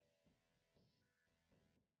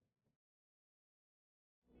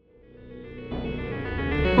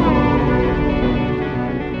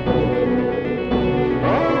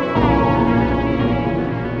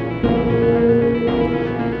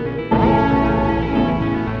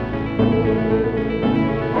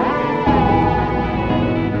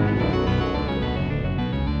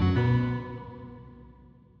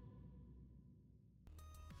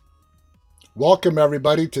Welcome,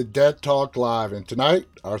 everybody, to Dead Talk Live. And tonight,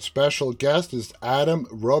 our special guest is Adam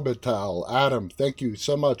Robitel. Adam, thank you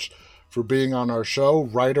so much for being on our show.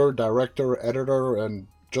 Writer, director, editor, and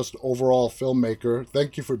just overall filmmaker.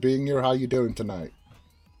 Thank you for being here. How you doing tonight?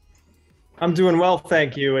 I'm doing well,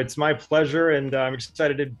 thank you. It's my pleasure, and I'm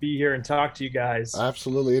excited to be here and talk to you guys.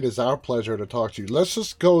 Absolutely. It is our pleasure to talk to you. Let's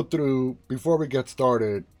just go through, before we get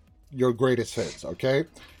started, your greatest hits, okay?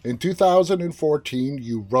 In 2014,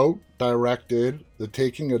 you wrote, directed The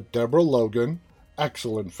Taking of Deborah Logan.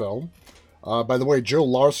 Excellent film. By the way, Jill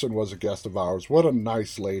Larson was a guest of ours. What a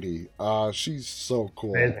nice lady. She's so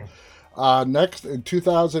cool. Amazing. Next, in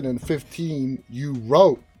 2015, you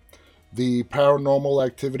wrote the Paranormal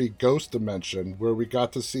Activity Ghost Dimension, where we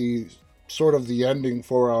got to see sort of the ending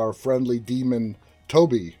for our friendly demon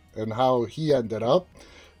Toby and how he ended up.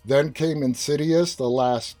 Then came Insidious, The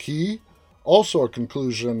Last Key, also a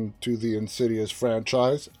conclusion to the Insidious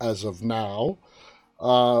franchise as of now.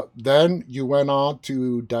 Then you went on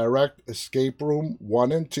to direct Escape Room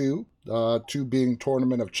 1 and 2, 2 being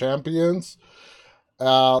Tournament of Champions.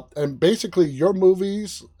 And basically, your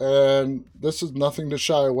movies, and this is nothing to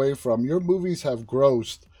shy away from, your movies have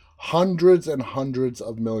grossed hundreds and hundreds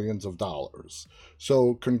of millions of dollars.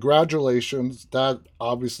 So, congratulations. That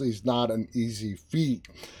obviously is not an easy feat.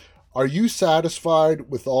 Are you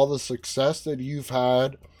satisfied with all the success that you've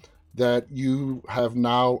had, that you have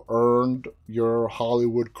now earned your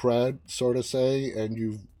Hollywood cred, so to say, and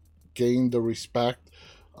you've gained the respect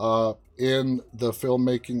in the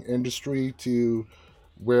filmmaking industry to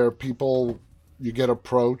where people you get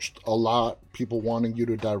approached a lot, people wanting you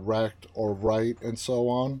to direct or write and so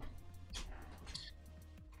on?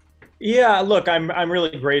 Yeah, look, I'm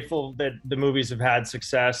really grateful that the movies have had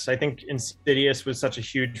success. I think Insidious was such a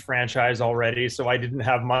huge franchise already, so I didn't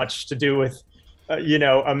have much to do with,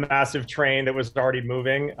 a massive train that was already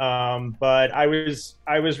moving. But I was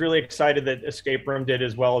really excited that Escape Room did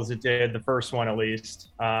as well as it did, the first one at least.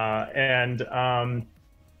 But I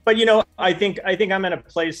think I'm in a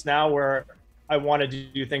place now where I want to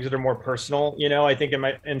do things that are more personal. I think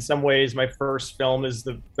in some ways my first film is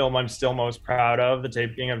the film I'm still most proud of, The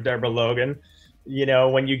Taking of Deborah Logan.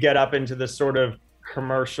 When you get up into the sort of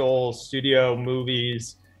commercial studio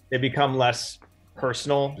movies, they become less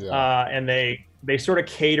personal, Yeah, and they sort of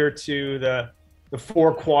cater to the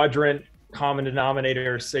four quadrant common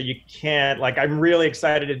denominator. So you can't, like, I'm really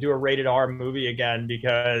excited to do a rated R movie again,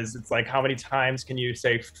 because it's like, how many times can you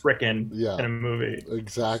say frickin' yeah, in a movie?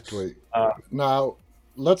 exactly. Uh, Now,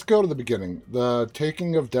 let's go to the beginning. The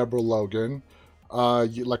Taking of Deborah Logan.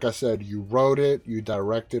 Like I said, you wrote it, you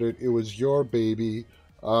directed it. It was your baby.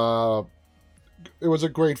 Uh, it was a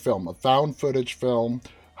great film, a found footage film.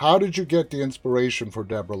 How did you get the inspiration for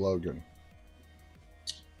Deborah Logan?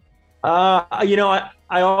 I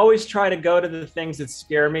always try to go to the things that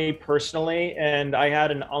scare me personally. And I had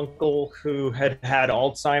an uncle who had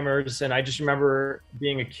Alzheimer's, and I just remember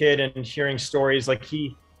being a kid and hearing stories like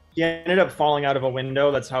he ended up falling out of a window.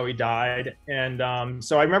 That's how he died. And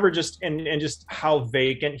so I remember just how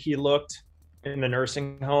vacant he looked in the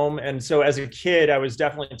nursing home. And so as a kid, I was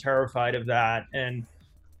definitely terrified of that. And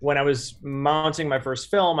when I was mounting my first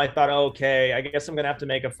film, I thought, oh, okay, I guess I'm gonna have to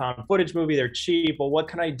make a found footage movie. They're cheap. Well, what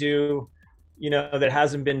can I do, that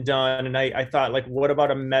hasn't been done? And I thought, like, what about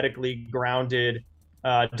a medically grounded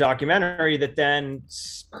documentary that then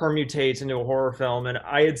permutates into a horror film? And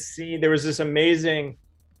I had seen there was this amazing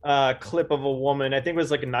clip of a woman. I think it was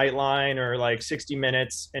like a Nightline or like 60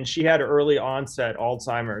 Minutes, and she had early onset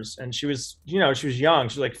Alzheimer's, and she was young. She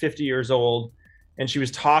was like 50 years old, and she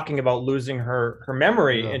was talking about losing her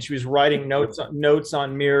memory, Yeah. and she was writing notes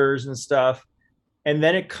on mirrors and stuff. And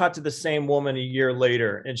then it cut to the same woman a year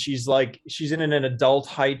later, and she's in an adult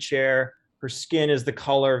high chair. Her skin is the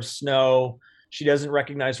color of snow. She doesn't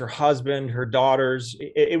recognize her husband, her daughters.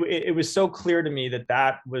 It was so clear to me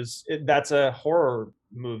that's a horror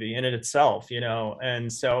movie in it itself.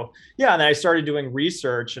 And so, yeah, and then I started doing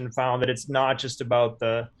research and found that it's not just about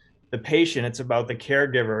the patient, it's about the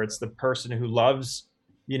caregiver. It's the person who loves,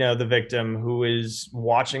 the victim, who is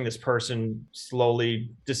watching this person slowly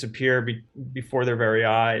disappear before their very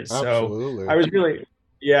eyes. So I Absolutely. was really,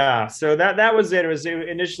 yeah. So that was it.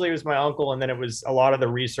 Initially it was my uncle, and then it was a lot of the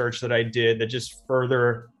research that I did that just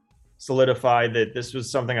further solidified that this was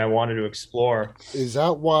something I wanted to explore. Is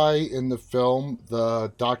that why in the film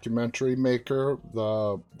the documentary maker,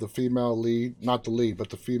 the female lead, not the lead, but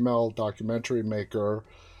the female documentary maker,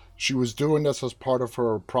 she was doing this as part of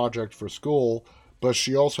her project for school, but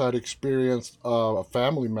she also had experienced a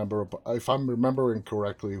family member, if I'm remembering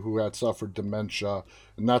correctly, who had suffered dementia,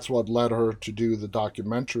 and that's what led her to do the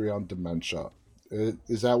documentary on dementia.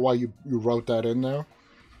 Is that why you wrote that in there?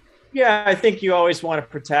 Yeah, I think you always want a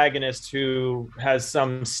protagonist who has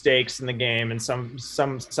some stakes in the game and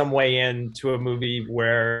some way into a movie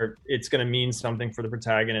where it's going to mean something for the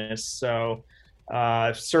protagonist. So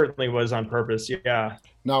certainly was on purpose. Yeah.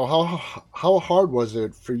 Now, how hard was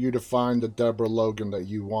it for you to find the Deborah Logan that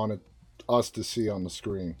you wanted us to see on the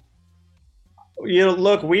screen?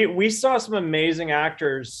 Look, we saw some amazing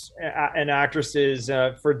actors and actresses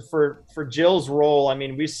for Jill's role. I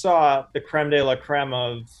mean, we saw the creme de la creme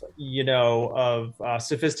of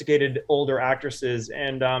sophisticated older actresses,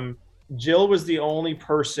 and Jill was the only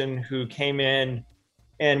person who came in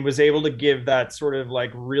and was able to give that sort of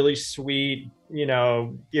like really sweet,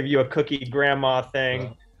 give you a cookie grandma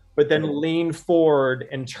thing, but then lean forward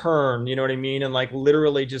and turn, you know what I mean, and like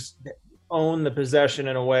literally just own the possession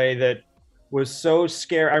in a way that was so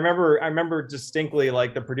scary. I remember distinctly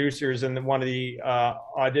like the producers in one of the in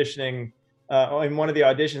one of the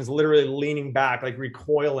auditions, literally leaning back, like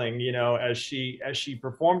recoiling, as she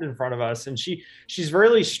performed in front of us. And she's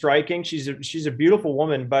really striking. She's a beautiful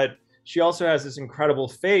woman, but she also has this incredible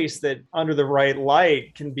face that, under the right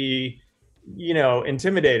light, can be,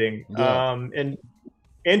 intimidating. Yeah. And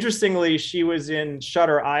interestingly, she was in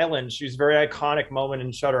Shutter Island. She was a very iconic moment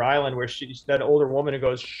in Shutter Island where she's that older woman who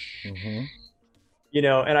goes, shh, Hmm.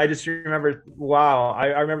 and I just remember, wow, I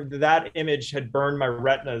remember that image had burned my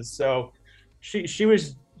retinas. So she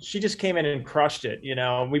just came in and crushed it.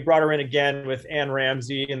 We brought her in again with Anne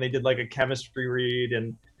Ramsey, and they did like a chemistry read.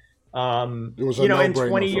 And It was a in no-brainer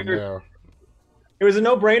 20 from years, there. it was a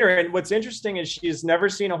no-brainer. And what's interesting is she's never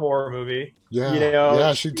seen a horror movie. Yeah,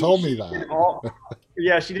 yeah, she told me that.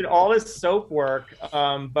 Yeah, she did all this soap work.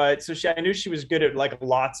 But so I knew she was good at like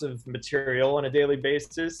lots of material on a daily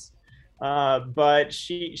basis. But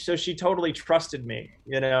she totally trusted me,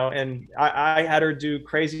 and I had her do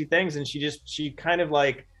crazy things, and she kind of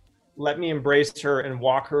like let me embrace her and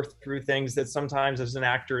walk her through things that sometimes, as an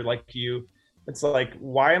actor like you, it's like,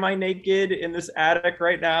 why am I naked in this attic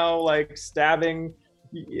right now, like stabbing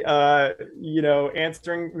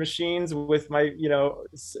answering machines with my,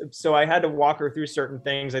 so I had to walk her through certain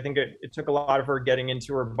things. I think it took a lot of her getting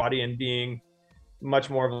into her body and being much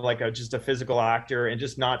more of like just a physical actor, and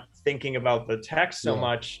just not thinking about the text so Yeah.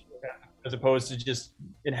 much as opposed to just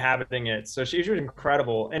inhabiting it. So she was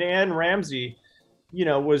incredible. And Anne Ramsey,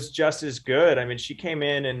 was just as good. I mean, she came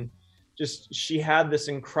in and she had this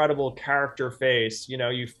incredible character face.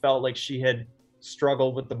 You felt like she had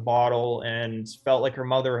struggled with the bottle and felt like her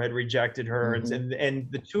mother had rejected her. Hmm. And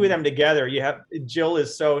the two of them together, you have Jill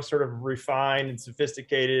is so sort of refined and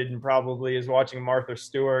sophisticated, and probably is watching Martha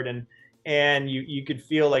Stewart, and you could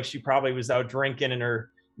feel like she probably was out drinking in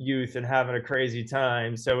her youth and having a crazy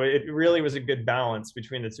time. So it really was a good balance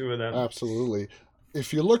between the two of them. Absolutely.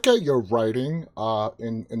 If you look at your writing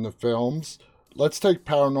in the films, let's take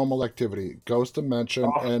Paranormal Activity, Ghost Dimension,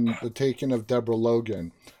 and The Taking of Deborah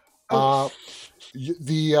Logan. Uh,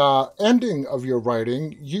 the ending of your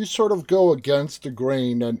writing, you sort of go against the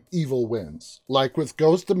grain and evil wins. Like with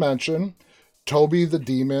Ghost Dimension, Toby the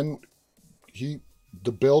demon, he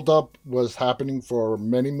the buildup was happening for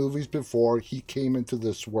many movies before he came into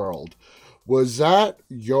this world. Was that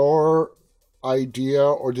your idea,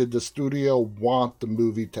 or did the studio want the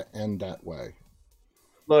movie to end that way?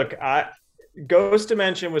 Look, Ghost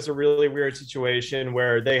Dimension was a really weird situation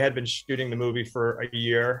where they had been shooting the movie for a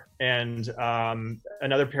year, and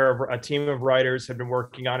a team of writers had been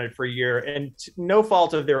working on it for a year, and no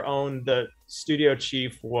fault of their own, the studio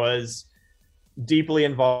chief was deeply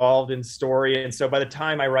involved in story, and so by the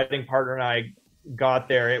time my writing partner and I got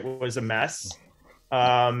there, it was a mess.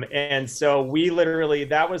 And so we literally,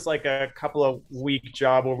 that was like a couple of week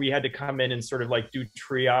job where we had to come in and sort of like do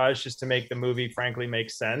triage just to make the movie frankly make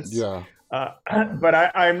sense. Yeah. uh, but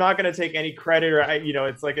I'm not going to take any credit, or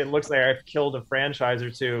it's like, it looks like I've killed a franchise or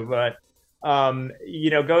two, but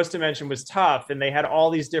Ghost Dimension was tough, and they had all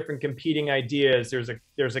these different competing ideas.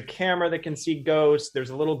 There's a camera that can see ghosts.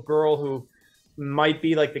 There's a little girl who might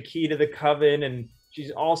be like the key to the coven, and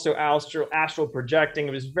she's also astral projecting.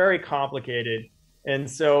 It was very complicated. And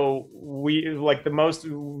so we like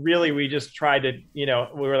we just tried to, we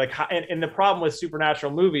were like, and the problem with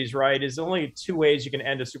supernatural movies, right, is only two ways you can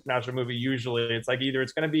end a supernatural movie. Usually it's like, either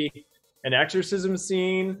it's going to be an exorcism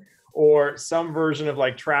scene or some version of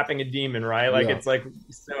like trapping a demon, right? Like, Yeah. it's like,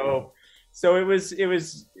 so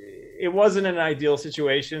it wasn't an ideal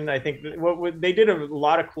situation. I think what they did a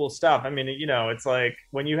lot of cool stuff. I mean, it's like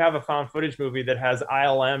when you have a found footage movie that has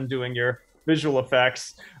ILM doing your visual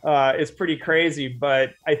effects, it's pretty crazy.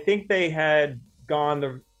 But I think they had gone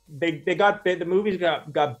the movies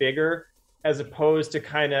got bigger, as opposed to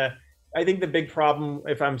kind of I think the big problem,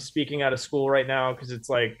 if I'm speaking out of school right now, because it's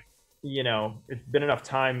like, it's been enough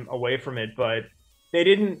time away from it, but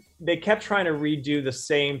they kept trying to redo the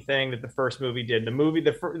same thing that the first movie did.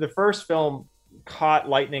 The first film caught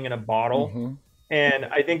lightning in a bottle. Hmm. And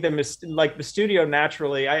I think the studio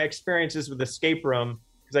naturally, I experienced this with Escape Room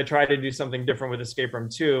because I tried to do something different with Escape Room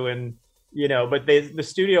 2. And, but the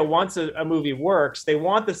studio, once a movie works, they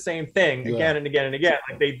want the same thing Yeah. again and again and again.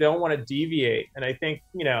 Like they don't want to deviate. And I think,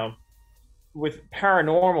 with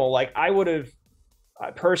paranormal, like I would have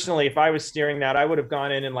personally, if I was steering that, I would have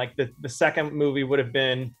gone in and like the second movie would have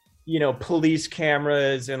been, police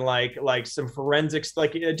cameras and like some forensics,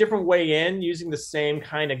 like a different way in using the same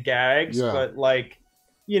kind of gags, Yeah. but like,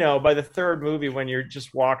 by the third movie when you're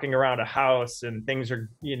just walking around a house and things are,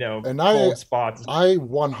 And cold spots. I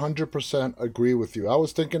 100% agree with you. I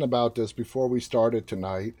was thinking about this before we started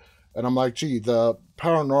tonight, and I'm like, gee, the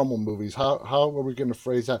paranormal movies, how are we going to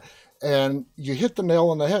phrase that? And you hit the nail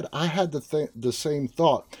on the head. I had the same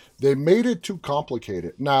thought. They made it too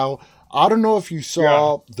complicated. Now, I don't know if you Yeah.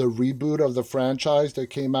 saw the reboot of the franchise that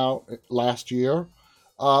came out last year.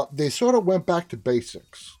 They sort of went back to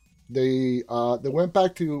basics. They went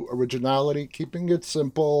back to originality, keeping it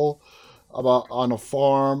simple, about on a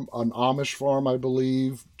farm, an Amish farm, I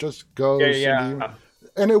believe. Just Yeah. ghosts and Yeah.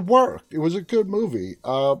 and it worked. It was a good movie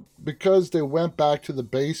because they went back to the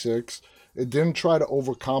basics. It didn't try to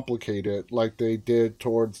overcomplicate it like they did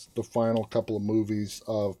towards the final couple of movies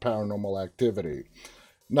of Paranormal Activity.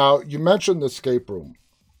 Now, you mentioned Escape Room,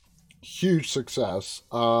 huge success.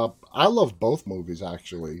 I love both movies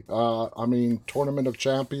actually. I mean, Tournament of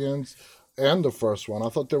Champions and the first one. I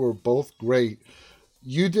thought they were both great.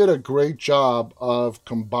 You did a great job of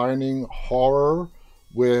combining horror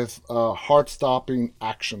with heart-stopping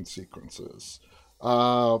action sequences.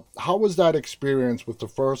 How was that experience with the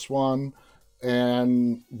first one?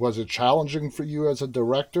 And was it challenging for you as a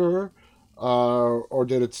director, or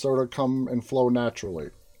did it sort of come and flow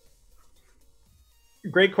naturally?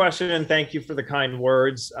 Great question, and thank you for the kind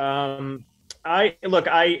words. Having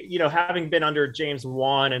been under James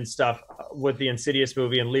Wan and stuff with the Insidious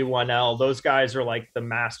movie and Lee Wanell, those guys are like the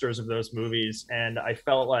masters of those movies. And I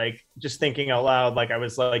felt like, just thinking out loud, like I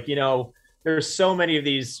was like, there's so many of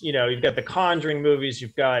these. You've got the Conjuring movies,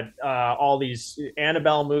 you've got all these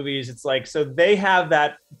Annabelle movies. It's like, so they have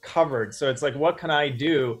that covered. So it's like, what can I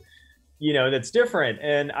do? That's different.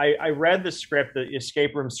 And I read the script, the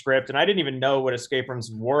escape room script, and I didn't even know what escape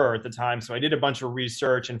rooms were at the time. So I did a bunch of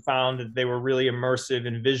research and found that they were really immersive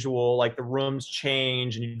and visual, like the rooms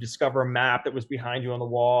change and you discover a map that was behind you on the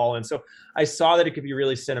wall. And so I saw that it could be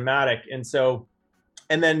really cinematic. And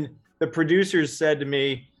then the producers said to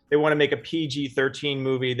me, they want to make a PG-13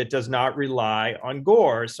 movie that does not rely on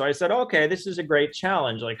gore. So I said, okay, this is a great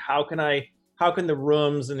challenge. Like, how can the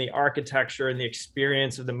rooms and the architecture and the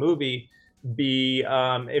experience of the movie be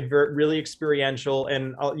really experiential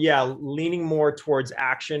and leaning more towards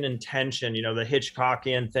action and tension, the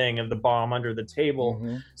Hitchcockian thing of the bomb under the table.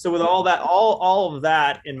 Mm-hmm. So with all of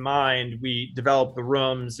that in mind, we developed the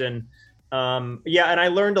rooms. And and I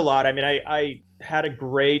learned a lot. I mean, I had a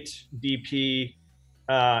great DP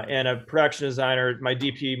and a production designer, my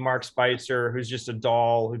DP Mark Spicer, who's just a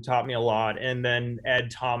doll, who taught me a lot, and then Ed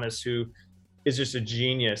Thomas, who is just a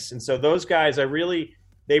genius. And so those guys,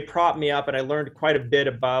 they propped me up, and I learned quite a bit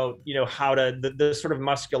about, how to, the sort of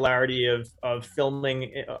muscularity of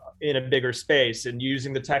filming in a bigger space, and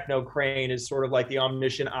using the techno crane as sort of like the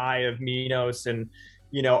omniscient eye of Minos. And,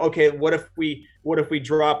 okay, what if we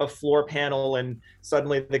drop a floor panel and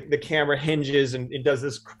suddenly the camera hinges and it does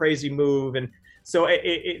this crazy move. And so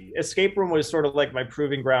Escape Room was sort of like my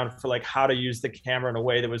proving ground for like how to use the camera in a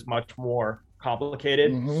way that was much more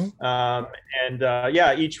complicated.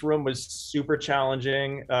 Mm-hmm. Each room was super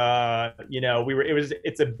challenging.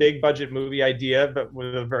 It's a big budget movie idea, but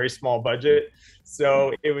with a very small budget.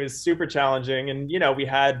 So it was super challenging. And, we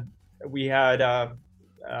had the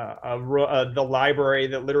library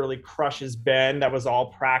that literally crushes Ben. That was all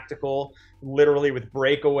practical, literally with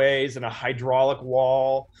breakaways and a hydraulic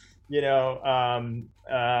wall. The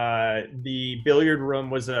billiard room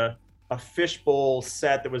was a fishbowl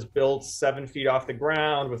set that was built 7 feet off the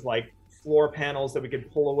ground with like floor panels that we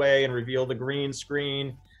could pull away and reveal the green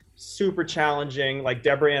screen. Super challenging, like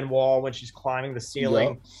Deborah Ann Wall when she's climbing the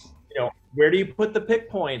ceiling. Yep. Where do you put the pick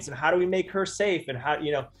points and how do we make her safe, and how,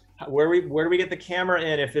 where do we get the camera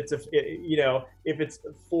in if it's if it's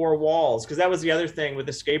four walls? Because that was the other thing with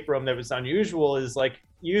Escape Room that was unusual, is like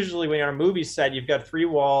usually when you're on a movie set you've got three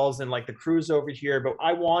walls and like the crew's over here, but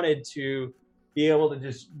I wanted to be able to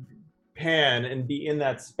just Japan and be in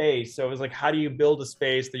that space. So it was like, how do you build a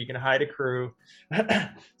space that you can hide a crew?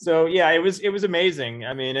 So yeah, it was amazing.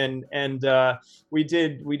 I mean, and we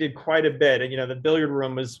did quite a bit. And the billiard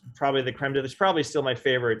room was probably the creme de. It's probably still my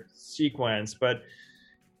favorite sequence, but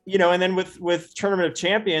and then with Tournament of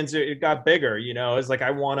Champions, it got bigger. It's like,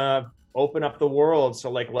 I want to open up the world,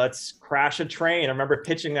 so like, let's crash a train. I remember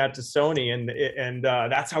pitching that to Sony, and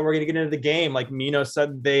that's how we're going to get into the game. Like Mino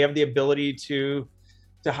said, they have the ability to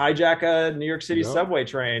hijack a New York City subway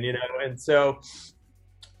train, and so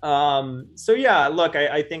yeah, look,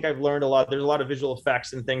 I think I've learned a lot. There's a lot of visual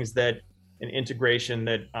effects and things and integration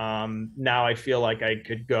that now I feel like I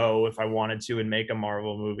could go if I wanted to and make a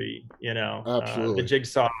Marvel movie. Absolutely. The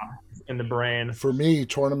jigsaw in the brain. For me,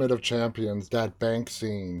 Tournament of Champions, that bank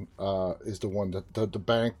scene is the one that the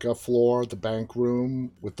bank floor, the bank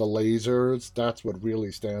room with the lasers. That's what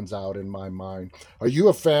really stands out in my mind. Are you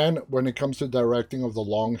a fan when it comes to directing of the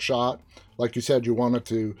long shot? Like you said, you wanted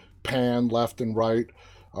to pan left and right.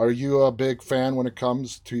 Are you a big fan when it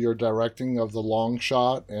comes to your directing of the long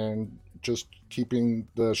shot and just keeping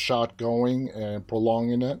the shot going and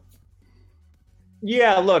prolonging it?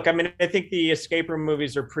 Yeah, look, I mean, I think the escape room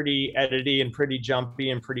movies are pretty edity and pretty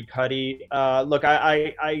jumpy and pretty cutty. Look,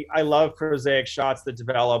 I love prosaic shots that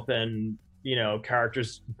develop, and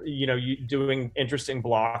characters, you doing interesting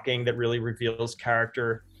blocking that really reveals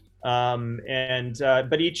character.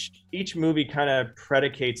 But each movie kind of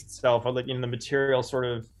predicates itself. The material sort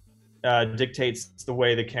of dictates the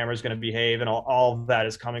way the camera is going to behave, and all of that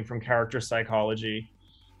is coming from character psychology.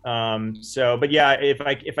 But yeah,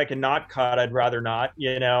 if I cannot cut, I'd rather not.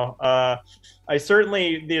 I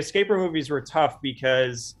certainly, the escape room movies were tough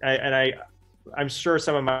because I'm sure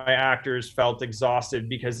some of my actors felt exhausted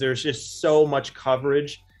because there's just so much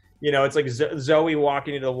coverage. It's like Zoe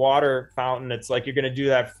walking into the water fountain. It's like, you're going to do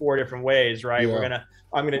that 4 different ways, right? Yeah.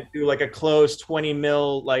 I'm going to do like a close 20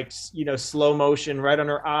 mil, like, slow motion right on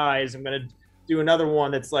her eyes. I'm going to do another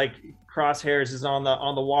one that's like crosshairs is on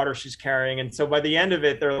the water she's carrying. And so by the end of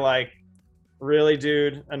it, they're like, really,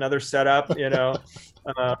 dude, another setup,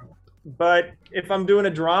 but if I'm doing a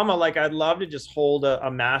drama, like, I'd love to just hold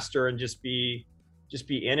a master and just be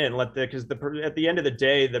in it and because at the end of the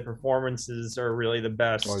day, the performances are really the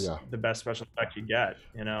best. Oh, yeah. The best special effect you get.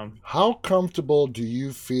 How comfortable do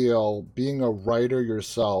you feel being a writer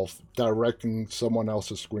yourself, directing someone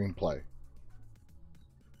else's screenplay?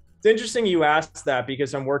 It's interesting you asked that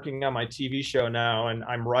because I'm working on my TV show now and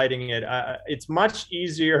I'm writing it. It's much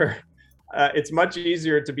easier. It's much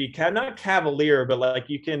easier to be not cavalier, but like,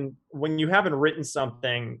 when you haven't written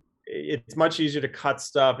something, it's much easier to cut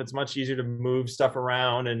stuff. It's much easier to move stuff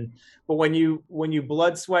around. But when you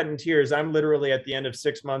blood, sweat, and tears, I'm literally at the end of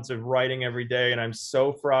 6 months of writing every day, and I'm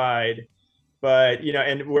so fried. But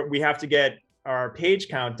and we have to get our page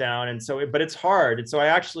count down, and so but it's hard. And so I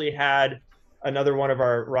actually had another one of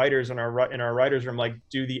our writers in our writers room like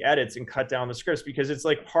do the edits and cut down the scripts, because it's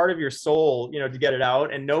like part of your soul, to get it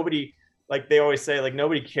out. And nobody, like they always say, like,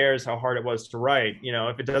 nobody cares how hard it was to write.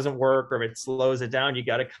 If it doesn't work or if it slows it down, you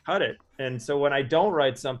got to cut it. And so when I don't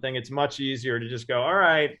write something, it's much easier to just go, all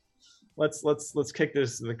right, let's kick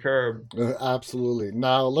this to the curb. Absolutely.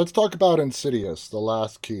 Now let's talk about Insidious, The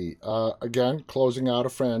Last Key. Again, closing out a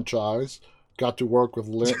franchise. Got to work with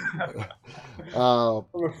Lynn. I'm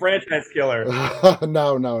a franchise killer.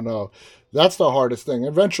 No. That's the hardest thing.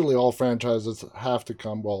 Eventually, all franchises have to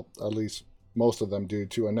come, well, at least most of them do,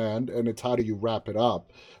 to an end, and it's how do you wrap it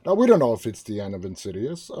up. Now, we don't know if it's the end of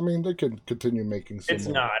Insidious. I mean, they can continue making some It's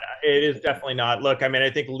more. not. It is definitely not. Look, I mean,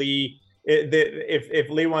 I think if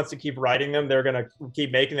Lee wants to keep writing them, they're going to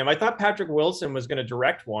keep making them. I thought Patrick Wilson was going to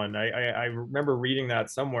direct one. I remember reading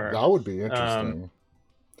that somewhere. That would be interesting.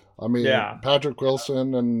 I mean, yeah. Patrick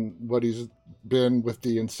Wilson and what he's been with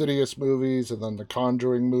the Insidious movies and then the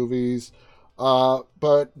Conjuring movies.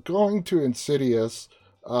 But going to Insidious,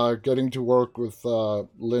 getting to work with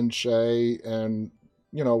Lin Shaye and,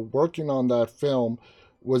 working on that film,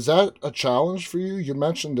 was that a challenge for you? You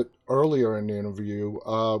mentioned it earlier in the interview.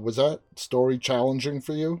 Was that story challenging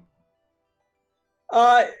for you?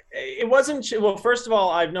 It wasn't. Well, first of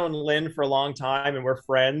all, I've known Lynn for a long time, and we're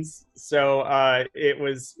friends. So it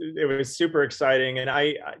was super exciting.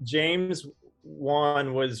 And James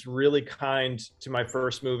Wan was really kind to my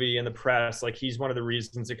first movie in the press. Like, he's one of the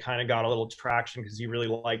reasons it kind of got a little traction, because he really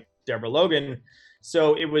liked Deborah Logan.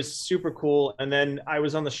 So it was super cool. And then I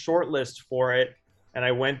was on the short list for it, and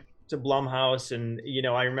I went to Blumhouse, and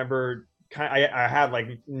I remember I had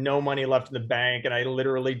like no money left in the bank, and I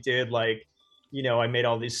literally did like. I made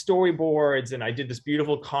all these storyboards and I did this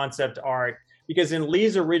beautiful concept art, because in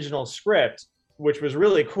Lee's original script, which was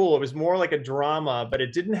really cool. It was more like a drama, but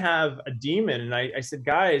it didn't have a demon. And I said,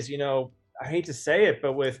 guys, I hate to say it,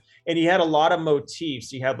 but and he had a lot of motifs.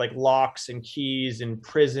 He had like locks and keys and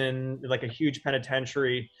prison, like a huge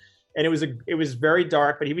penitentiary. And it was very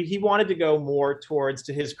dark, but he wanted to go more towards,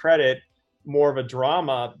 to his credit, more of a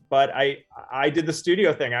drama. But I did the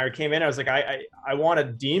studio thing. I came in, I was like, I want a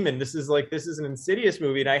demon. This is an Insidious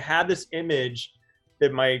movie. And I had this image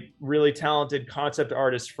that my really talented concept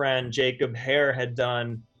artist friend Jacob Hare had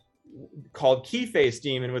done, called Keyface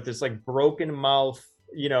Demon, with this like broken mouth,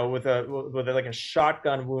 with like a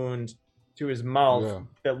shotgun wound to his mouth, Yeah.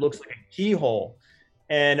 that looks like a keyhole.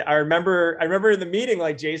 And I remember in the meeting,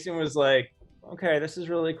 like Jason was like, okay, this is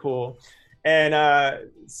really cool. And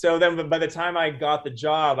so then by the time I got the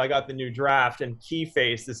job, I got the new draft, and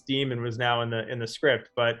Keyface, this demon, was now in the script.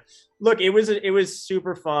 But look, it was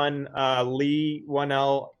super fun. Leigh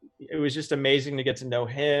Whannell, it was just amazing to get to know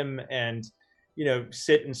him, and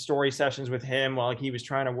sit in story sessions with him while he was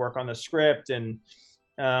trying to work on the script. And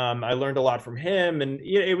I learned a lot from him, and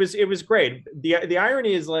it was great. The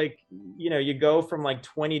irony is, like, you go from like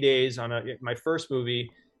 20 days on my first movie.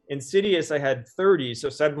 Insidious, I had 30. So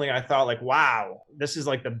suddenly I thought, like, wow, this is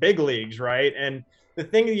like the big leagues, right? And the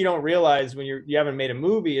thing that you don't realize when you haven't made a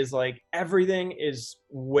movie is, like, everything is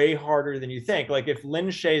way harder than you think. Like, if Lin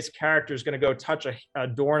Shaye's character is going to go touch a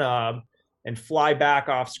doorknob and fly back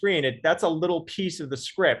off screen, that's a little piece of the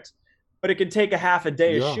script, but it could take a half a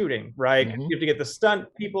day of Yeah. shooting, right? Hmm. You have to get the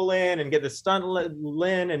stunt people in and get the stunt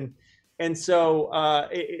Lin, and so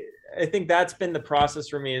I think that's been the process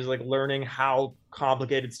for me, is like learning how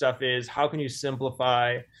complicated stuff is. How can you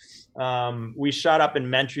simplify? We shot up in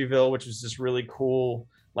Mentryville, which was this really cool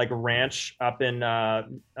like ranch up in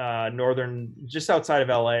northern, just outside of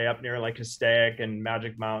LA, up near like Castaic and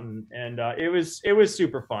Magic Mountain, and it was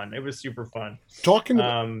super fun. It was super fun. Talking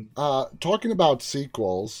Um, talking about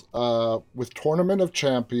sequels, with Tournament of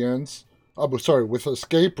Champions, sorry, with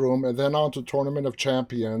Escape Room, and then on to Tournament of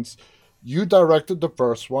Champions. You directed the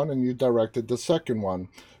first one, and you directed the second one.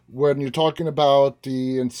 When you're talking about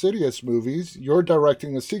the Insidious movies, you're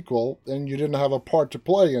directing a sequel, and you didn't have a part to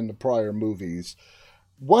play in the prior movies.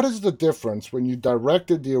 What is the difference when you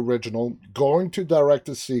directed the original, going to direct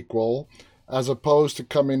a sequel, as opposed to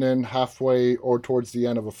coming in halfway or towards the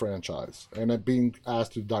end of a franchise and it being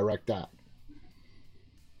asked to direct that?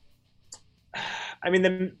 I mean,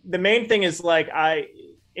 the main thing is, like,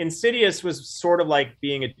 Insidious was sort of like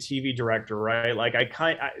being a TV director, right? Like,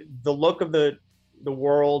 the look of the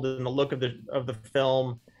world, and the look of the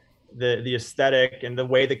film, the aesthetic, and the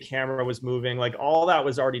way the camera was moving, like, all that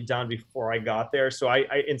was already done before I got there. So I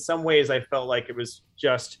in some ways I felt like it was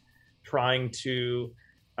just trying to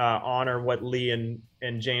honor what Leigh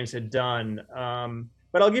and James had done.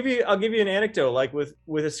 But I'll give you an anecdote. Like,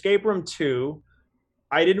 with Escape Room 2,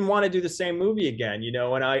 I didn't want to do the same movie again,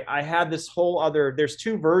 and I had this whole other, there's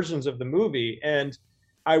two versions of the movie, and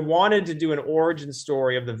I wanted to do an origin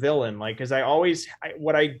story of the villain. Like, because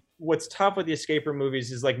what's tough with the Escape Room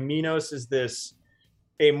movies is, like, Minos is this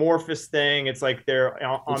amorphous thing. It's like they're It's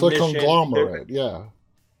on like mission. conglomerate, yeah.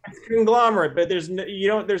 It's conglomerate, but there's no, you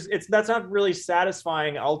don't there's it's that's not really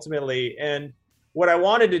satisfying ultimately. And what I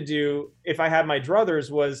wanted to do, if I had my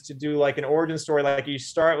druthers, was to do like an origin story. Like, you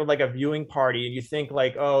start with like a viewing party, and you think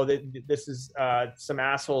like, oh, this is some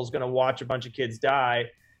asshole's going to watch a bunch of kids die,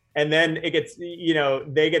 and then it gets,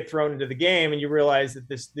 they get thrown into the game, and you realize that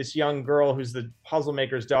this young girl who's the puzzle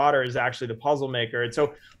maker's daughter is actually the puzzle maker. And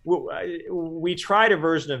so we tried a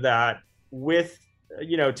version of that with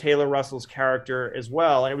Taylor Russell's character as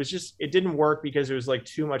well, and it didn't work because it was like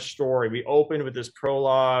too much story. We opened with this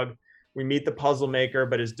prologue. We meet the puzzle maker,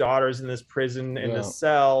 but his daughter's in this prison, in Yeah. this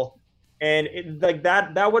cell, and like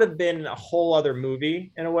that would have been a whole other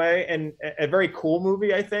movie in a way, and a very cool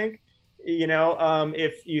movie, I think.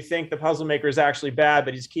 If you think the puzzle maker is actually bad,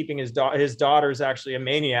 but he's keeping his daughter is actually a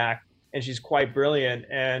maniac, and she's quite brilliant.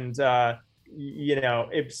 And but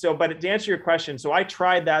to answer your question, so I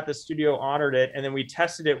tried that. The studio honored it, and then we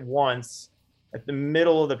tested it once at the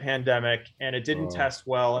middle of the pandemic, and it didn't Oh, test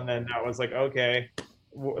well. And then I was like, okay,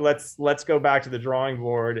 let's go back to the drawing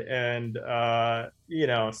board. And had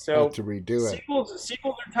so to redo it.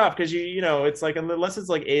 sequels are tough, because it's like, unless it's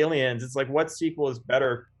like Aliens, it's like, what sequel is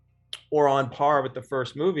better or on par with the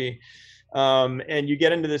first movie? And you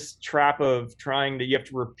get into this trap of you have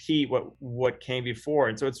to repeat what came before,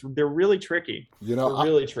 and so they're really tricky. You know, They're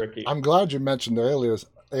really tricky. I'm glad you mentioned the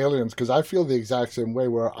aliens, because I feel the exact same way.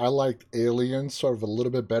 Where I liked Aliens sort of a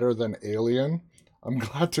little bit better than Alien. I'm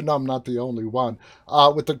glad to know I'm not the only one.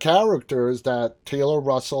 With the characters that Taylor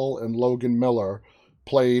Russell and Logan Miller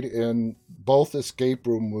played in both Escape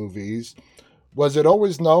Room movies, Was it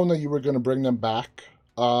always known that you were going to bring them back,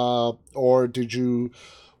 or did you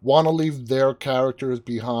want to leave their characters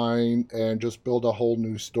behind and just build a whole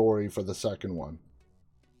new story for the second one?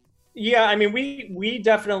 Yeah, I mean, we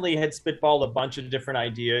definitely had spitballed a bunch of different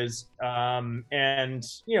ideas, and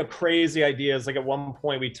crazy ideas. Like at one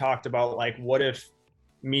point, we talked about like, what if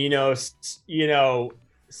Minos,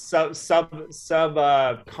 sub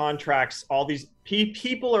contracts all these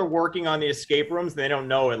people are working on the escape rooms. They don't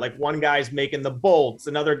know it. Like one guy's making the bolts,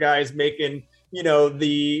 another guy's making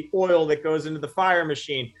the oil that goes into the fire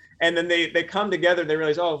machine, and then they come together. They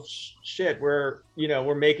realize, oh shit, we're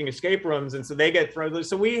making escape rooms, and so they get thrown.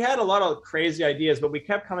 So we had a lot of crazy ideas, but we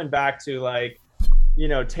kept coming back to like,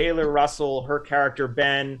 Taylor Russell, her character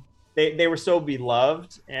Ben. They were so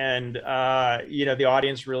beloved, and the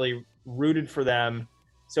audience really rooted for them.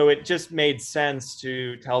 So it just made sense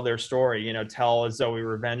to tell their story, tell a Zoe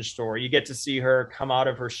revenge story. You get to see her come out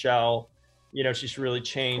of her shell. She's really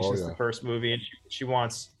changed Oh since yeah. the first movie, and she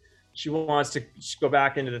wants to go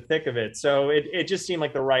back into the thick of it. So it just seemed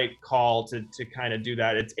like the right call to kind of do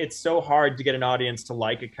that. It's so hard to get an audience to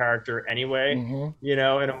like a character anyway. Mm-hmm.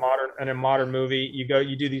 In a modern movie, you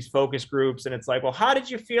do these focus groups, and it's like, well, how did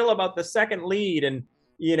you feel about the second lead? And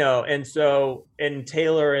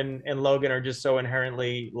Taylor and Logan are just so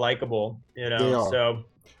inherently likable. They are. So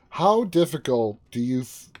How difficult do you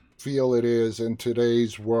feel it is in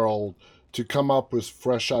today's world to come up with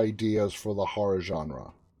fresh ideas for the horror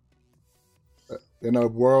genre? In a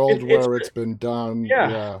world it's where it's been done, yeah.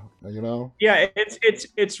 yeah, you know? Yeah,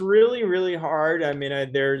 it's really really hard. I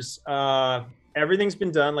mean, there's everything's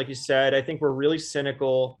been done, like you said. I think we're really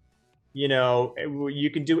cynical. You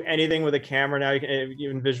can do anything with a camera now. You can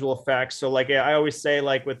even visual effects. So like I always say,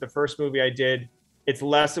 like with the first movie I did, it's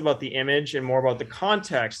less about the image and more about the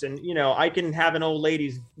context. And I can have an old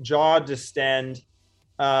lady's jaw distend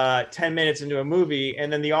 10 minutes into a movie,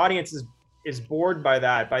 and then the audience is bored by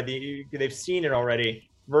that, they've seen it already,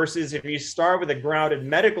 versus if you start with a grounded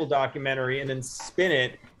medical documentary and then spin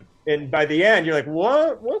it, and by the end you're like,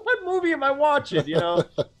 what movie am I watching?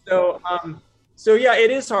 So yeah,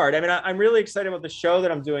 it is hard. I mean, I'm really excited about the show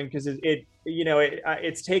that I'm doing, because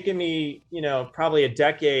it's taken me probably a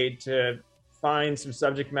decade to find some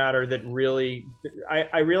subject matter that really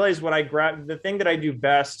I realize what I grab, the thing that I do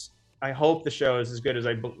best. I hope the show is as good as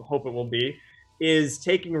I hope it will be, is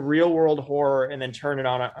taking real world horror and then turn it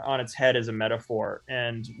on its head as a metaphor.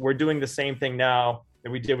 And we're doing the same thing now that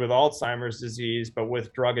we did with Alzheimer's disease, but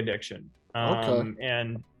with drug addiction. Okay.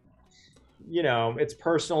 And it's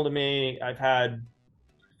personal to me. I've had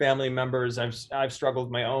family members. I've struggled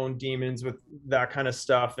with my own demons with that kind of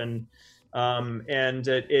stuff, and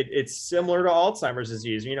it's similar to Alzheimer's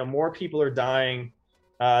disease. More people are dying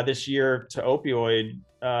this year to opioid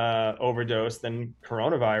overdose than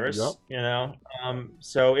coronavirus. Yep.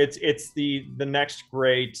 So it's the next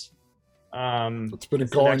great. It's been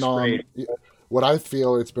It's the going next on. great. What I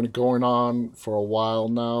feel, it's been going on for a while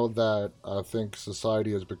now, that I think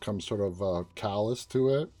society has become sort of callous to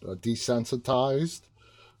it, desensitized.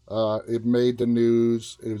 It made the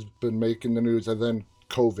news. It's been making the news, and then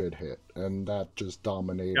COVID hit, and that just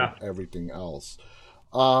dominated Yeah. everything else.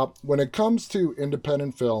 When it comes to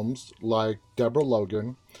independent films like Deborah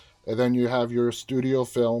Logan, and then you have your studio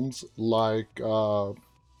films like The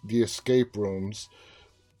Escape Rooms,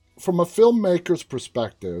 from a filmmaker's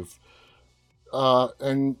perspective,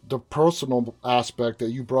 and the personal aspect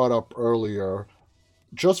that you brought up earlier,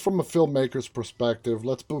 just from a filmmaker's perspective,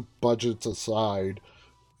 let's put budgets aside.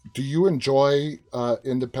 Do you enjoy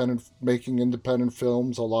making independent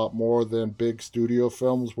films a lot more than big studio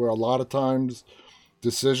films, where a lot of times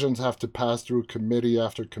decisions have to pass through committee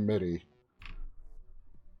after committee?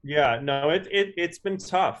 Yeah, no, it's been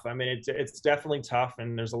tough. I mean, it's definitely tough,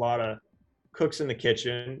 and there's a lot of cooks in the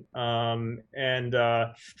kitchen. And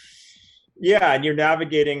yeah, and you're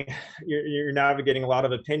navigating a lot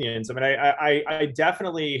of opinions. I mean, I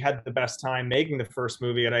definitely had the best time making the first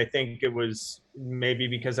movie, and I think it was maybe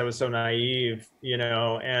because I was so naive,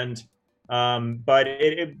 and but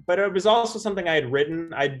it was also something I had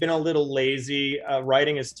written. I'd been a little lazy.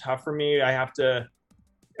 Writing is tough for me. I have to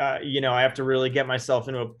really get myself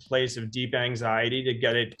into a place of deep anxiety to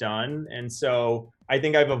get it done. And so I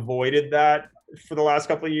think I've avoided that for the last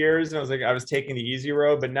couple of years. And I was taking the easy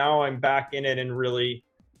road, but now I'm back in it and really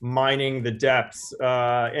mining the depths.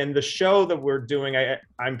 And the show that we're doing,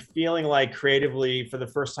 I'm feeling like creatively, for the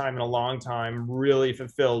first time in a long time, really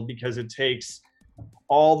fulfilled, because it takes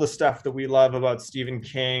all the stuff that we love about Stephen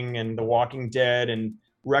King and The Walking Dead and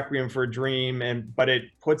Requiem for a Dream, but it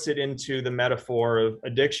puts it into the metaphor of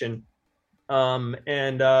addiction.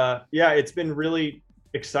 And yeah, it's been really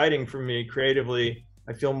exciting for me creatively.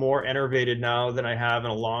 I feel more enervated now than I have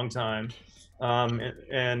in a long time.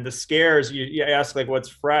 And the scares, you ask like what's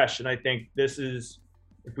fresh, and I think this is,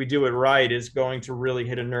 if we do it right, is going to really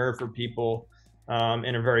hit a nerve for people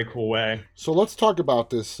in a very cool way. So let's talk about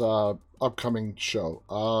this upcoming show.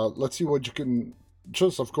 Let's see what you can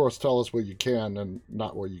just, of course, tell us what you can and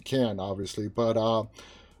not what you can, obviously. But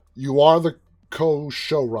you are the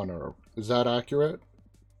co-showrunner. Is that accurate?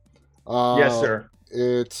 Yes, Uh, sir.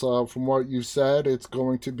 it's from what you said, it's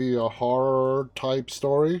going to be a horror type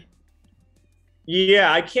story.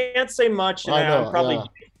 Yeah, I can't say much, and I I'm know, probably, yeah.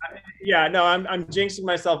 yeah, no, I'm jinxing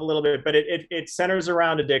myself a little bit, but it centers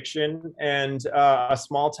around addiction and a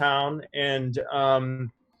small town, and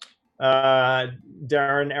uh,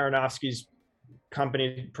 Darren Aronofsky's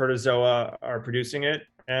company Protozoa are producing it,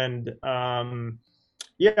 and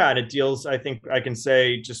yeah, and it deals, I think I can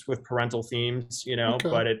say, just with parental themes,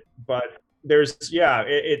 Okay. but there's, yeah,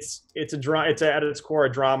 it's a drama, it's at its core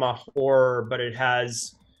a drama horror, but it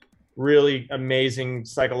has really amazing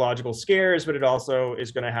psychological scares, but it also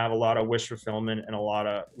is going to have a lot of wish fulfillment and a lot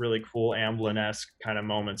of really cool Amblin-esque kind of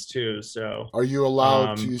moments too. So, Are you allowed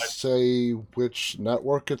um, to say which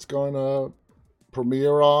network it's going to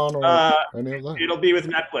premiere on or uh, any of that? it'll be with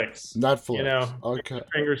Netflix. Netflix. Okay.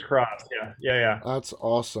 Fingers crossed. Yeah, yeah, yeah. That's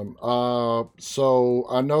awesome. So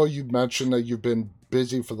I know you mentioned that you've been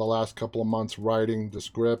busy for the last couple of months writing the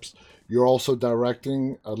scripts. You're also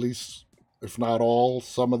directing, at least, if not all,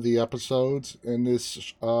 some of the episodes in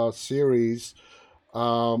this series.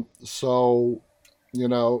 So, you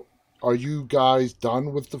know, are you guys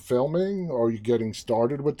done with the filming? Or are you getting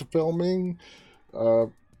started with the filming? Uh,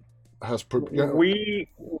 We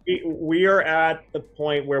are at the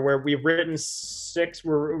point where we've written six.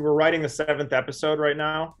 We're writing the seventh episode right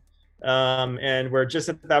now, and we're just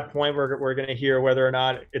at that point where we're going to hear whether or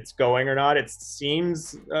not it's going or not. It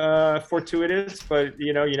seems fortuitous, but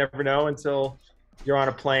you never know until you're on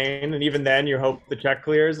a plane, and even then, you hope the check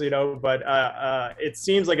clears. But it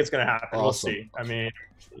seems like it's going to happen. We'll awesome. see. I mean,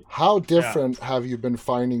 How yeah. different have you been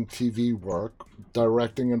finding TV work,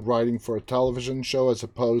 directing and writing for a television show as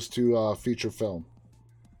opposed to feature film?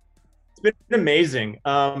 It's been amazing.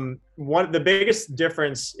 One the biggest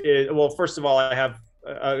difference is, well, first of all, I have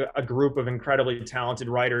a group of incredibly talented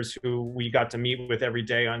writers who we got to meet with every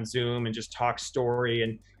day on Zoom and just talk story.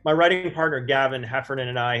 And my writing partner Gavin Heffernan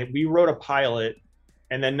and I, we wrote a pilot,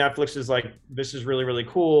 and then Netflix is like, "This is really really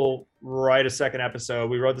cool. Write a second episode."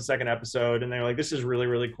 We wrote the second episode, and they're like, "This is really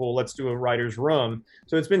really cool. Let's do a writer's room."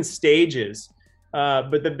 So it's been stages.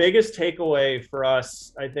 But the biggest takeaway for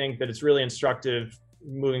us, I think, that it's really instructive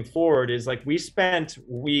moving forward is like we spent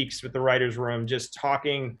weeks with the writers room just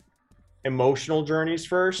talking emotional journeys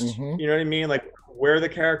first, Mm-hmm. you know what I mean, like where the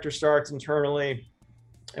character starts internally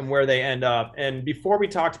and where they end up, and before we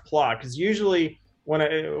talked plot, because usually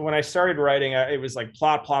when I started writing, it was like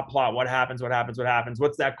plot plot plot, what happens, what happens, what happens,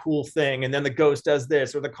 what's that cool thing, and then the ghost does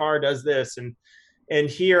this or the car does this, and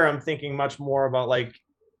here I'm thinking much more about like,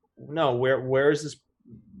 no, where is this,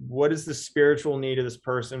 what is the spiritual need of this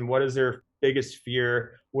person, what is their biggest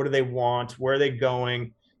fear, what do they want, where are they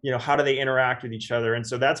going, how do they interact with each other. And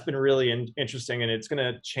so that's been really interesting, and it's going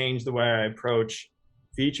to change the way I approach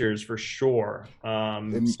features for sure.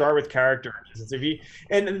 And Start with character,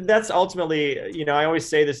 and that's ultimately, I always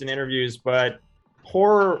say this in interviews, but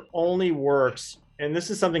horror only works, and this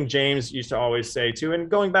is something James used to always say too, and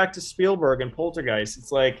going back to Spielberg and Poltergeist,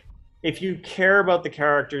 it's like, if you care about the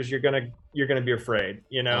characters, you're gonna be afraid,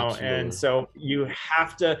 and absolutely. so you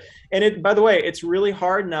have to. And it, by the way, it's really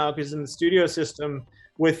hard now because in the studio system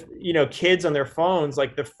with kids on their phones,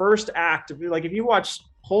 like the first act, like if you watch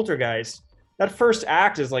Poltergeist, that first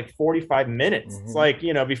act is like 45 minutes. It's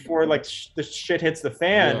Mm-hmm. like, before like the shit hits the Yeah.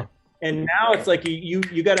 fan. And now it's like you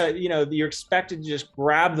gotta, you're expected to just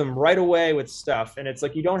grab them right away with stuff, and it's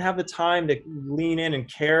like you don't have the time to lean in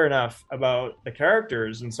and care enough about the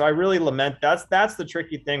characters. And so I really lament, that's the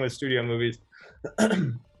tricky thing with studio movies.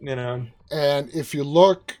 you know And if you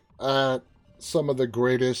look at some of the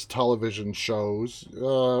greatest television shows,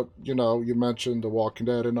 you mentioned The Walking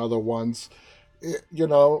Dead and other ones.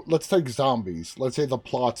 Let's take zombies. Let's say the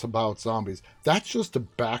plot's about zombies. That's just a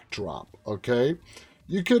backdrop, okay?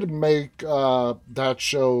 You could make that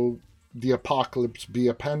show the apocalypse be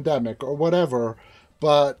a pandemic or whatever,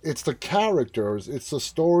 but it's the characters, it's the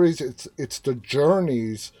stories, it's the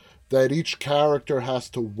journeys that each character has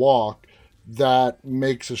to walk that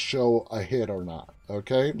makes a show a hit or not.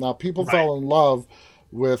 Okay, now people right. fell in love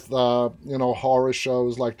with horror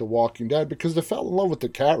shows like The Walking Dead because they fell in love with the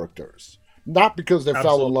characters, not because they fell in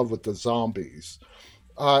Absolutely. love with the zombies.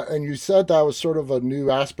 And you said that was sort of a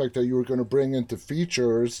new aspect that you were going to bring into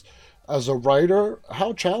features. As a writer,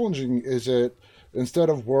 how challenging is it, instead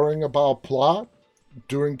of worrying about plot,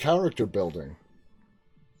 doing character building?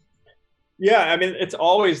 Yeah, I mean, that's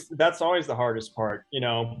always the hardest part,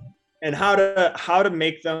 and how to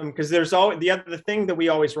make them, because there's always the thing that we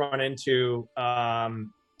always run into, and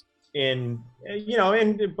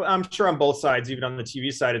I'm sure on both sides, even on the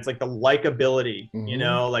TV side, it's like the likability, Hmm.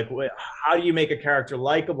 like how do you make a character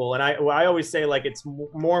likable? And I always say, like, it's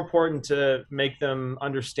more important to make them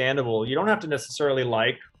understandable. You don't have to necessarily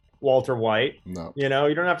like Walter White, No. you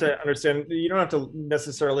don't have to understand, you don't have to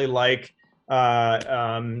necessarily like uh,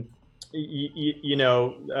 um,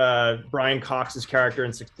 Brian Cox's character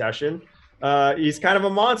in Succession. He's kind of a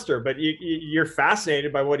monster, but you're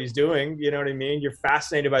fascinated by what he's doing. You know what I mean? You're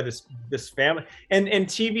fascinated by this family, and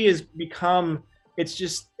TV has become.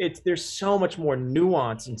 It's there's so much more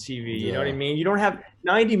nuance in TV. You know what I Yeah. mean? You don't have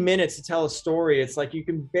 90 minutes to tell a story. It's like you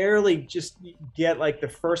can barely just get like the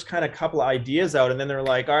first kind of couple of ideas out, and then they're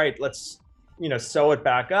like, all right, let's sew it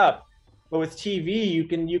back up. But with TV, you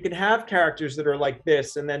can have characters that are like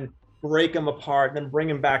this, and then break them apart and then bring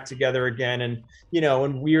them back together again, and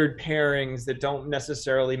and weird pairings that don't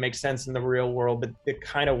necessarily make sense in the real world, but that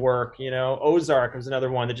kind of work. Ozark was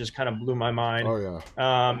another one that just kind of blew my mind. Oh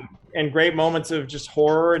yeah. And great moments of just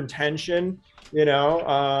horror and tension.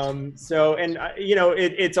 So, and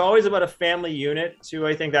it's always about a family unit too.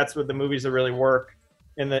 I think that's what the movies that really work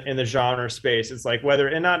in the genre space. It's like, whether,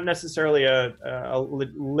 and not necessarily a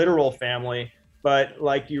literal family, but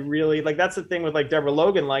like, you really like, that's the thing with like Deborah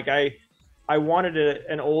Logan. Like, I wanted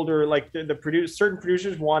an older, like certain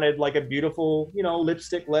producers wanted like a beautiful,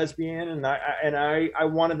 lipstick lesbian, and I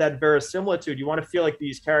wanted that verisimilitude. You want to feel like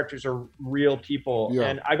these characters are real people, Yeah.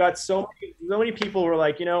 and I got so many people were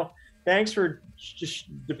like, thanks for just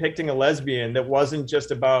depicting a lesbian that wasn't just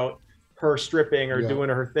about her stripping or Yeah. doing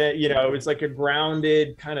her thing. It's like a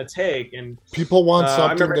grounded kind of take. And People want I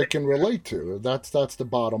something remember, they can relate to. That's the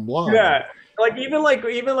bottom line. yeah, even like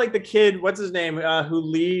the kid, what's his name, who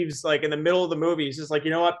leaves like in the middle of the movie. He's just like,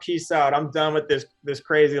 you know what, peace out. I'm done with this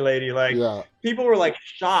crazy lady. Like, Yeah. people were like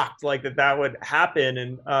shocked, like that would happen.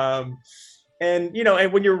 And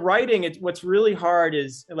when you're writing it, what's really hard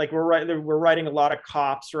is, like, we're writing a lot of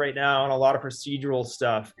cops right now and a lot of procedural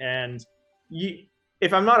stuff. And you,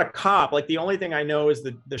 if I'm not a cop, like, the only thing I know is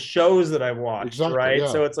the shows that I've watched, Exactly. right? Yeah.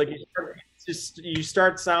 So it's like, you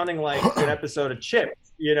start sounding like an episode of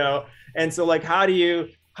Chips, and so, like, how do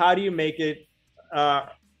you make it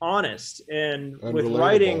honest? And And with relatable.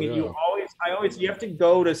 writing, Yeah. you have to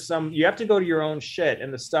go to your own shit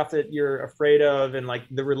and the stuff that you're afraid of, and like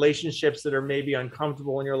the relationships that are maybe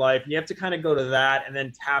uncomfortable in your life. You have to kind of go to that and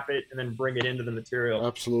then tap it and then bring it into the material.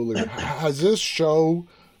 Absolutely. Has this show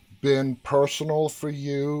been personal for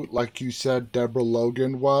you, like you said Deborah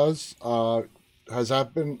Logan was? Is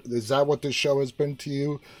that what this show has been to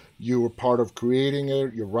you? You were part of creating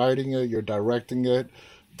it, you're writing it, you're directing it.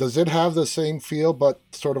 Does it have the same feel, but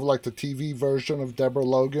sort of like the TV version of Deborah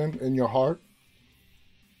Logan in your heart?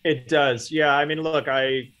 It does. Yeah. I mean, look,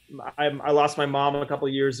 I lost my mom a couple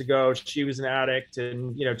of years ago. She was an addict,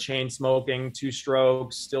 and, chain smoking, 2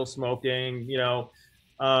 strokes, still smoking,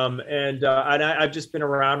 I've just been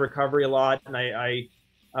around recovery a lot. And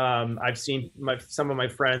I've seen some of my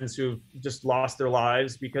friends who've just lost their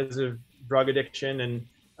lives because of drug addiction. And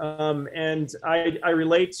I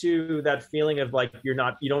relate to that feeling of like, you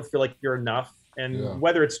don't feel like you're enough. Yeah. And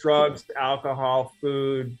whether it's drugs, alcohol,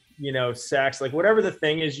 food, sex, like whatever the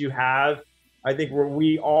thing is you have, I think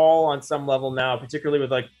we all on some level now, particularly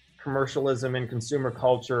with like commercialism and consumer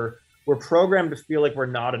culture, we're programmed to feel like we're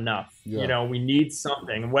not enough. Yeah. We need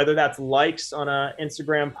something, whether that's likes on a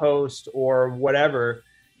Instagram post or whatever.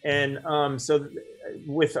 And so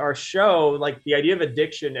with our show, like, the idea of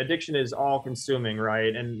addiction is all consuming,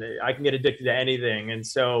 right? And I can get addicted to anything. And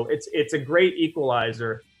so it's a great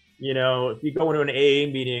equalizer. If you go into an AA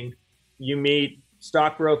meeting, you meet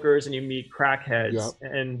stockbrokers and you meet crackheads, Yeah.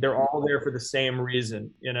 and they're all there for the same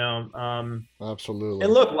reason. Absolutely.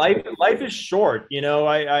 And look, life is short.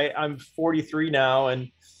 I'm 43 now, and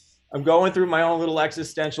I'm going through my own little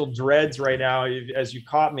existential dreads right now, as you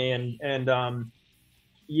caught me.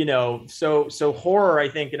 So horror, I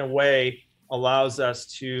think, in a way, allows us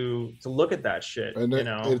to look at that shit. And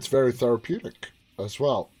it's very therapeutic as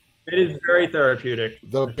well. It is very therapeutic.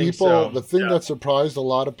 The I think people, so. the thing Yeah. that surprised a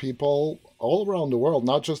lot of people all around the world,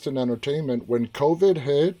 not just in entertainment, when COVID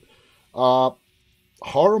hit, uh,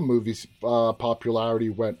 horror movies popularity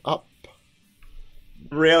went up.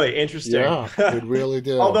 Really interesting. Yeah, it really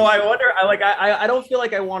did. Although I wonder, I don't feel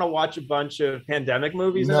like I want to watch a bunch of pandemic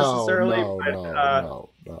movies No, necessarily. no, But, no, no.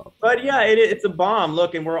 But yeah, it's a bomb.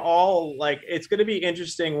 Look, and we're all like, it's going to be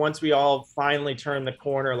interesting once we all finally turn the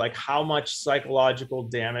corner. Like, how much psychological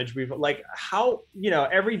damage we've like, how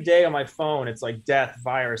every day on my phone, it's like death,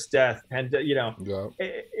 virus, death, and Yeah,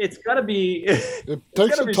 it's got to be, it it's got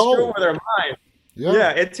takes to a be screwing toll. with our mind. Yeah, Yeah,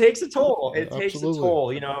 it takes a toll. It takes a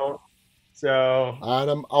absolutely. toll. So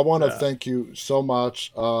Adam, I want to uh, thank you so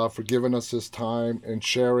much for giving us this time and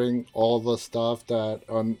sharing all the stuff that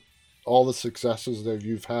on all the successes that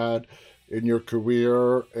you've had in your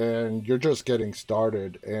career, and you're just getting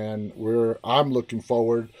started. And I'm looking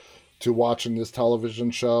forward to watching this television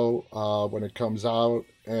show when it comes out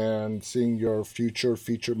and seeing your future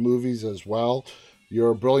feature movies as well.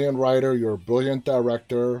 You're a brilliant writer. You're a brilliant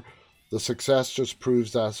director. The success just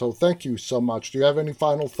proves that. So thank you so much. Do you have any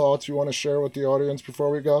final thoughts you want to share with the audience before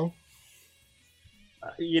we go?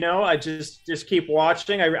 I just keep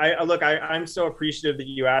watching. I'm so appreciative that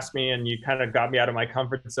you asked me and you kind of got me out of my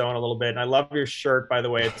comfort zone a little bit. And I love your shirt, by the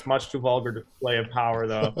way. It's much too vulgar display of power,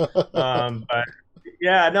 though. But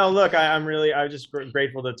yeah, no, look, I'm just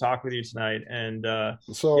grateful to talk with you tonight. And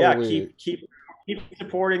So yeah, we keep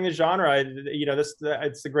supporting the genre.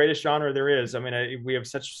 It's the greatest genre there is. I mean, we have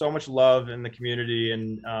so much love in the community,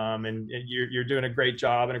 and you're doing a great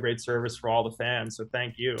job and a great service for all the fans. So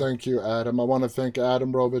thank you. thank you, Adam. I want to thank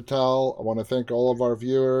Adam Robitel. I want to thank all of our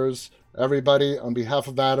viewers. Everybody, on behalf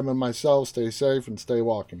of Adam and myself, stay safe and stay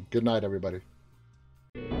walking. Good night, everybody.